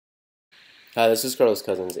Hi, this is Carlos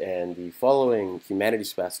Cousins, and the following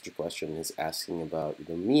Humanities passage question is asking about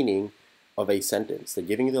the meaning of a sentence. They're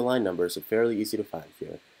giving you the line numbers, so fairly easy to find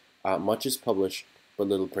here. Much is published, but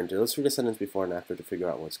little printed. Let's read a sentence before and after to figure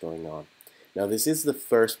out what's going on. Now, this is the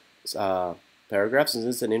first paragraph. Since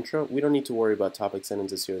it's an intro, we don't need to worry about topic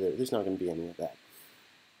sentences here. There's not going to be any of that.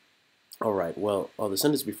 All right, well, the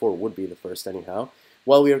sentence before would be the first anyhow.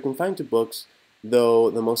 While we are confined to books, though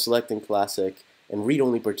the most select and classic and read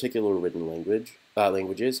only particular written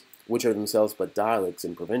languages, which are themselves but dialects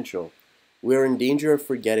and provincial, we are in danger of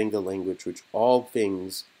forgetting the language which all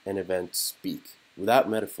things and events speak, without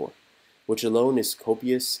metaphor, which alone is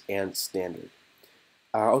copious and standard.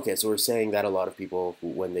 Okay, so we're saying that a lot of people,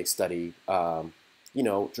 when they study,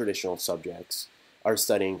 traditional subjects, are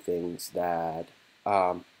studying things that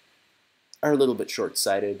are a little bit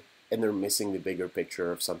short-sighted, and they're missing the bigger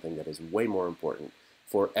picture of something that is way more important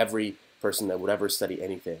for every person that would ever study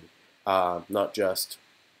anything, not just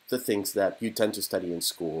the things that you tend to study in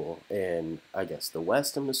school in, I guess, the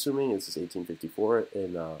West, I'm assuming. This is 1854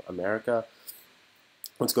 in America.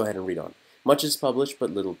 Let's go ahead and read on. Much is published,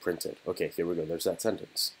 but little printed. Okay, here we go. There's that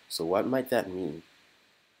sentence. So what might that mean?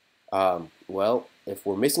 Well, if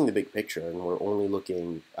we're missing the big picture and we're only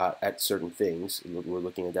looking at certain things, we're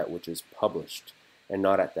looking at that which is published and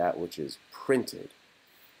not at that which is printed,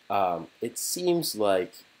 it seems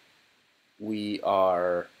like we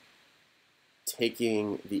are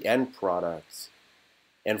taking the end product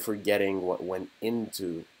and forgetting what went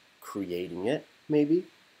into creating it, maybe.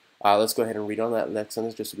 Let's go ahead and read on that next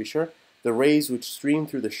sentence just to be sure. The rays which stream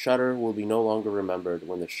through the shutter will be no longer remembered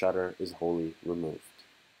when the shutter is wholly removed.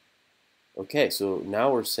 Okay, so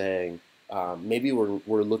now we're saying maybe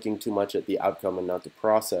we're looking too much at the outcome and not the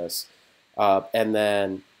process, and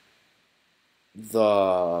then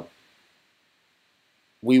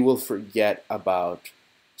we will forget about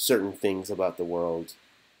certain things about the world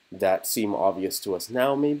that seem obvious to us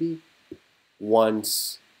now, maybe,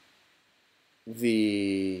 once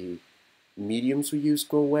the mediums we use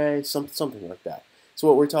go away, something like that. So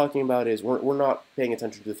what we're talking about is we're not paying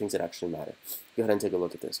attention to the things that actually matter. Go ahead and take a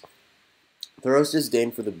look at this. Thoreau's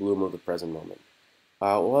disdain for the bloom of the present moment.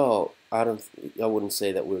 Well, I wouldn't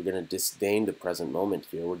say that we're going to disdain the present moment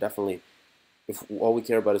here. We're definitely, if all we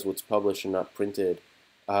care about is what's published and not printed,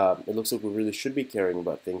 it looks like we really should be caring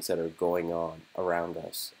about things that are going on around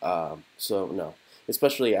us. So no,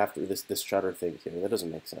 especially after this shutter thing here, that doesn't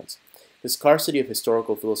make sense. The scarcity of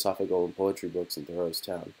historical, philosophical, and poetry books in Thoreau's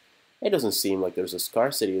town. It doesn't seem like there's a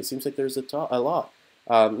scarcity. It seems like there's a lot.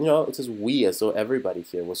 It says we as though everybody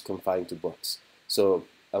here was confined to books. So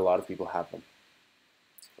a lot of people have them.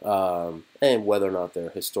 And whether or not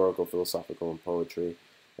they're historical, philosophical, and poetry,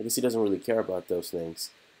 I guess he doesn't really care about those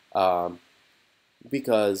things.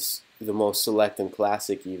 Because the most select and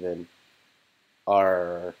classic even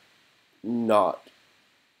are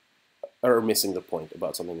missing the point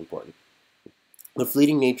about something important. The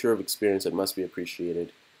fleeting nature of experience that must be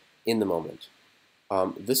appreciated in the moment.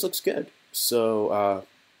 This looks good. So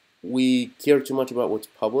we care too much about what's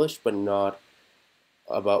published, but not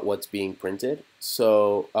about what's being printed.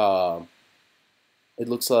 So it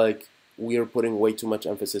looks like we are putting way too much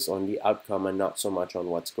emphasis on the outcome and not so much on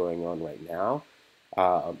what's going on right now.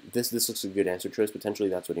 This looks a good answer choice. Potentially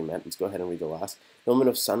that's what he meant. Let's go ahead and read the last. The movement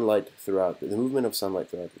of sunlight throughout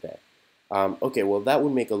the day. Okay, well that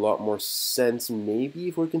would make a lot more sense maybe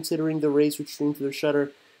if we're considering the rays which stream through the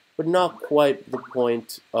shutter, but not quite the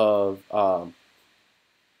point of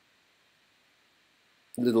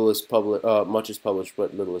much is published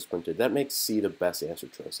but little is printed. That makes C the best answer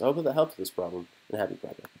choice. I hope that helps this problem, and happy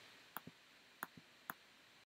project.